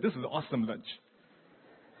somebody said, this is awesome lunch.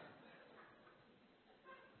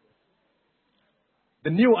 The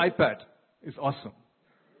new iPad is awesome.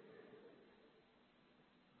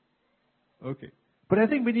 Okay. But I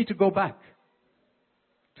think we need to go back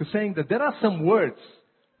to saying that there are some words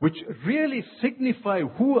which really signify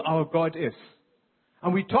who our God is.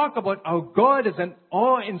 And we talk about our God is an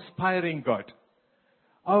awe-inspiring God.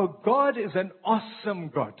 Our God is an awesome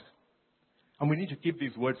God. And we need to keep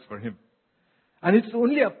these words for Him. And it's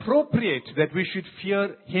only appropriate that we should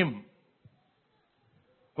fear Him.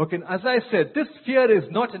 Okay, as I said, this fear is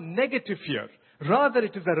not a negative fear. Rather,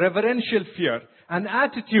 it is a reverential fear, an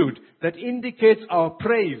attitude that indicates our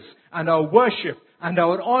praise and our worship and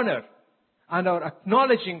our honor and our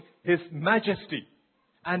acknowledging His majesty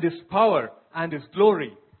and His power and His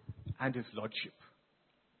glory and His lordship.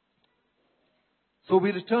 So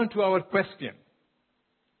we return to our question.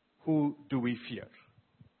 Who do we fear?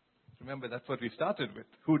 Remember, that's what we started with.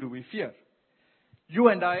 Who do we fear? You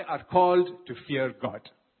and I are called to fear God.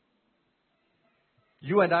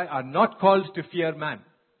 You and I are not called to fear man.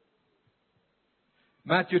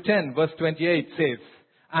 Matthew 10 verse 28 says,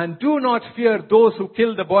 and do not fear those who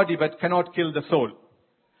kill the body but cannot kill the soul,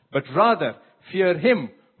 but rather fear Him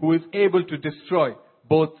who is able to destroy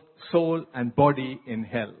both soul and body in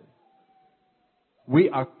hell. We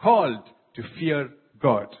are called to fear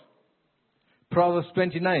God. Proverbs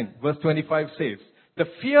 29 verse 25 says, the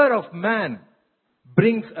fear of man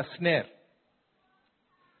brings a snare,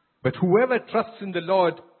 but whoever trusts in the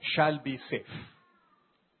Lord shall be safe.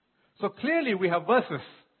 So clearly we have verses,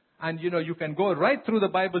 and you can go right through the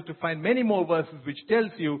Bible to find many more verses which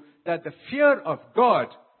tells you that the fear of God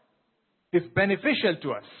is beneficial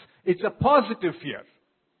to us. It's a positive fear.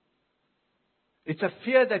 It's a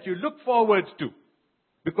fear that you look forward to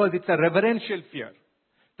because it's a reverential fear.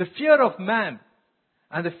 The fear of man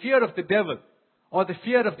and the fear of the devil or the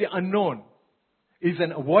fear of the unknown is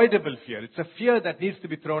an avoidable fear. It's a fear that needs to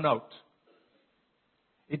be thrown out.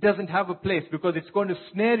 It doesn't have a place because it's going to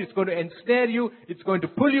snare, it's going to ensnare you, it's going to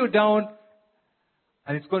pull you down,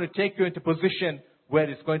 and it's going to take you into a position where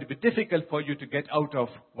it's going to be difficult for you to get out of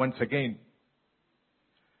once again.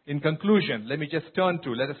 In conclusion, let us turn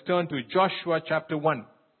to Joshua chapter 1,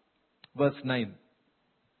 verse 9.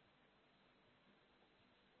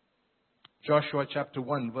 Joshua chapter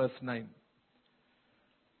 1, verse 9.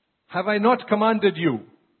 Have I not commanded you?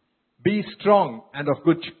 Be strong and of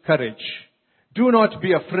good courage. Do not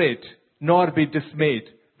be afraid, nor be dismayed,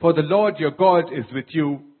 for the Lord your God is with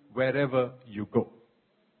you wherever you go.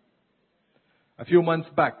 A few months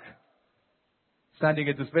back, Standing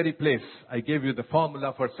at this very place, I gave you the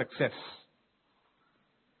formula for success.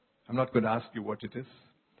 I'm not going to ask you what it is,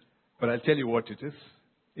 but I'll tell you what it is.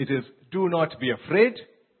 It is, do not be afraid,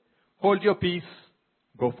 hold your peace,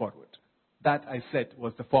 go forward. That, I said,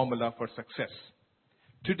 was the formula for success.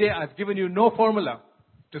 Today, I've given you no formula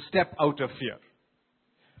to step out of fear.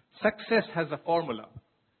 Success has a formula.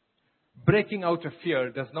 Breaking out of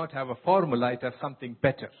fear does not have a formula, it has something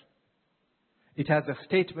better. It has a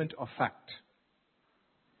statement of fact.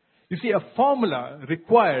 You see, a formula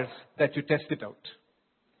requires that you test it out.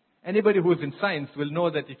 Anybody who is in science will know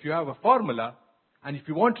that if you have a formula, and if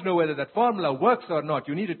you want to know whether that formula works or not,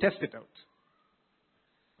 you need to test it out.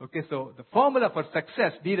 Okay, so the formula for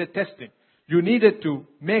success needed testing. You needed to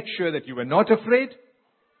make sure that you were not afraid,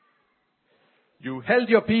 you held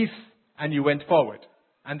your peace, and you went forward.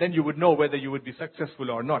 And then you would know whether you would be successful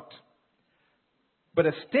or not. But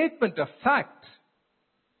a statement of fact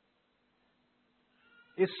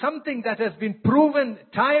is something that has been proven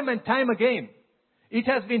time and time again. It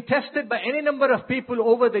has been tested by any number of people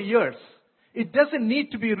over the years. It doesn't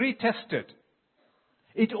need to be retested.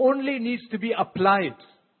 It only needs to be applied.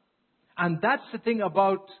 And that's the thing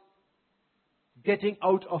about getting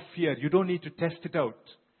out of fear. You don't need to test it out.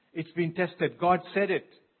 It's been tested. God said it.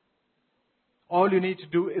 All you need to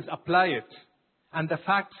do is apply it. And the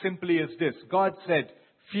fact simply is this. God said,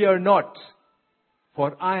 fear not,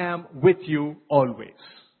 for I am with you always.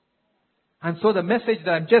 And so the message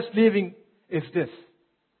that I'm just leaving is this.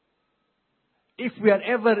 If we are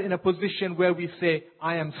ever in a position where we say,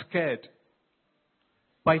 I am scared,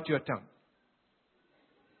 bite your tongue.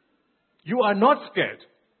 You are not scared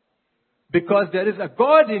because there is a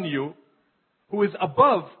God in you who is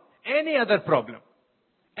above any other problem.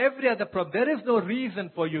 Every other problem. There is no reason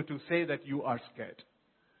for you to say that you are scared.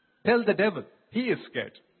 Tell the devil, he is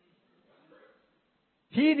scared.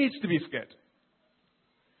 He needs to be scared.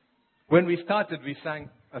 When we started, we sang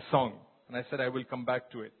a song. And I said I will come back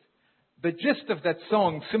to it. The gist of that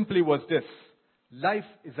song simply was this. Life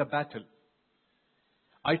is a battle.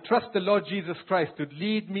 I trust the Lord Jesus Christ to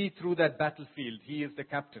lead me through that battlefield. He is the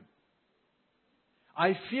captain.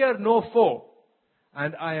 I fear no foe,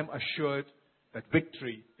 and I am assured that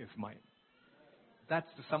victory is mine. That's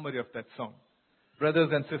the summary of that song. Brothers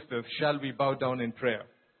and sisters, shall we bow down in prayer?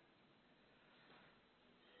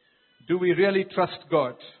 Do we really trust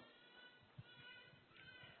God?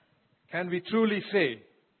 Can we truly say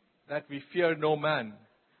that we fear no man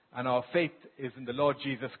and our faith is in the Lord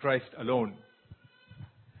Jesus Christ alone?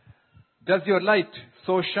 Does your light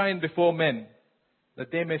so shine before men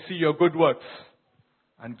that they may see your good works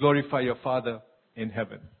and glorify your Father in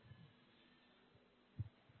heaven?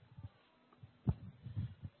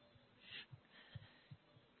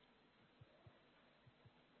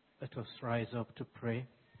 Let us rise up to pray.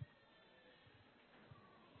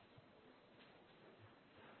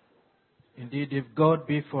 Indeed, if God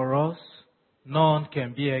be for us, none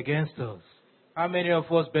can be against us. How many of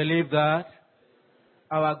us believe that?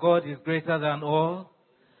 Our God is greater than all.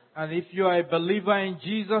 And if you are a believer in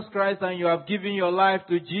Jesus Christ and you have given your life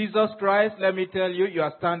to Jesus Christ, let me tell you, you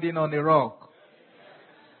are standing on a rock.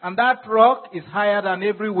 And that rock is higher than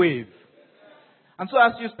every wave. And so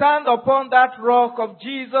as you stand upon that rock of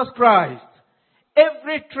Jesus Christ,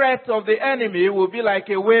 every threat of the enemy will be like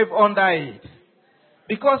a wave under it.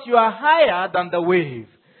 Because you are higher than the wave.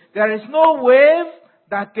 There is no wave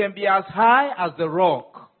that can be as high as the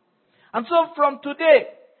rock. And so from today,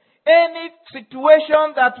 any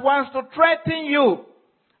situation that wants to threaten you,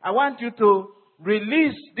 I want you to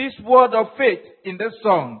release this word of faith in the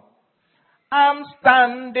song. I'm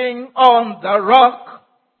standing on the rock.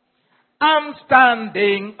 I'm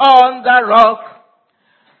standing on the rock.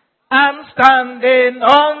 I'm standing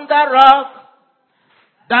on the rock.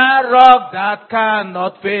 The rock that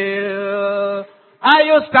cannot fail. Are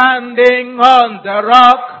you standing on the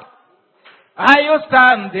rock? Are you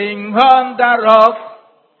standing on the rock?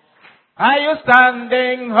 Are you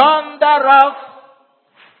standing on the rock?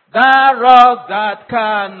 The rock that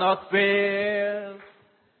cannot fail.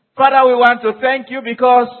 Father, we want to thank you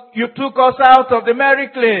because you took us out of the merry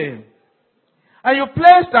clay. And you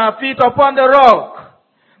placed our feet upon the rock.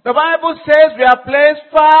 The Bible says we are placed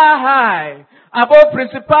far high, above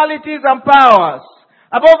principalities and powers,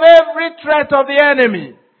 above every threat of the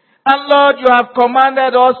enemy. And Lord, you have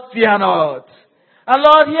commanded us, fear not. And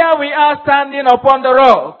Lord, here we are standing upon the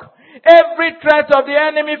rock. Every threat of the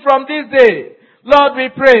enemy from this day, Lord, we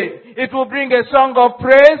pray, it will bring a song of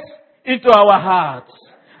praise into our hearts.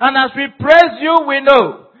 And as we praise you, we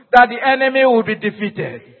know that the enemy will be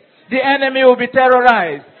defeated. The enemy will be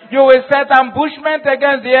terrorized. You will set ambushment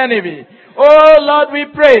against the enemy. Oh Lord, we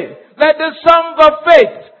pray, let the song of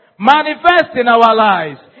faith manifest in our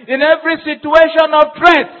lives, in every situation of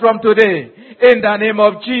threat from today, in the name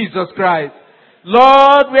of Jesus Christ.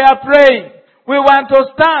 Lord, we are praying. We want to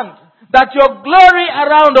stand, that your glory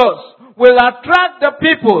around us will attract the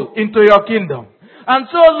people into your kingdom. And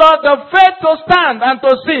so, Lord, the faith to stand and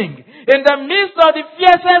to sing in the midst of the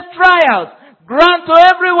fiercest trials, grant to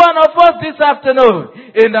every one of us this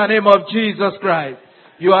afternoon, in the name of Jesus Christ.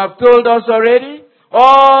 You have told us already,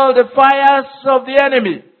 all the fires of the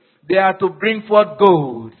enemy, they are to bring forth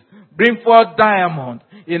gold, bring forth diamond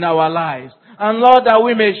in our lives. And Lord, that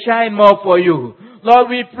we may shine more for you. Lord,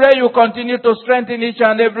 we pray you continue to strengthen each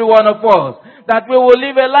and every one of us, that we will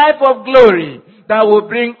live a life of glory that will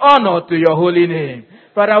bring honor to your holy name.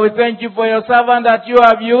 Father, we thank you for your servant that you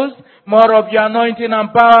have used. More of your anointing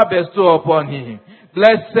and power bestow upon him.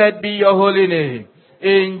 Blessed be your holy name.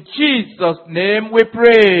 In Jesus' name we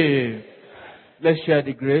pray. Let's share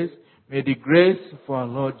the grace. May the grace of our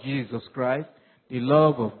Lord Jesus Christ, the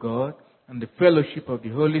love of God, and the fellowship of the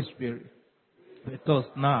Holy Spirit with us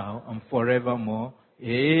now and forevermore.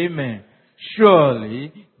 Amen.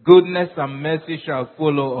 Surely goodness and mercy shall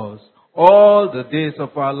follow us all the days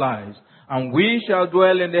of our lives, and we shall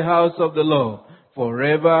dwell in the house of the Lord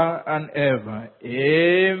forever and ever.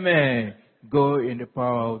 Amen. Go in the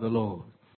power of the Lord.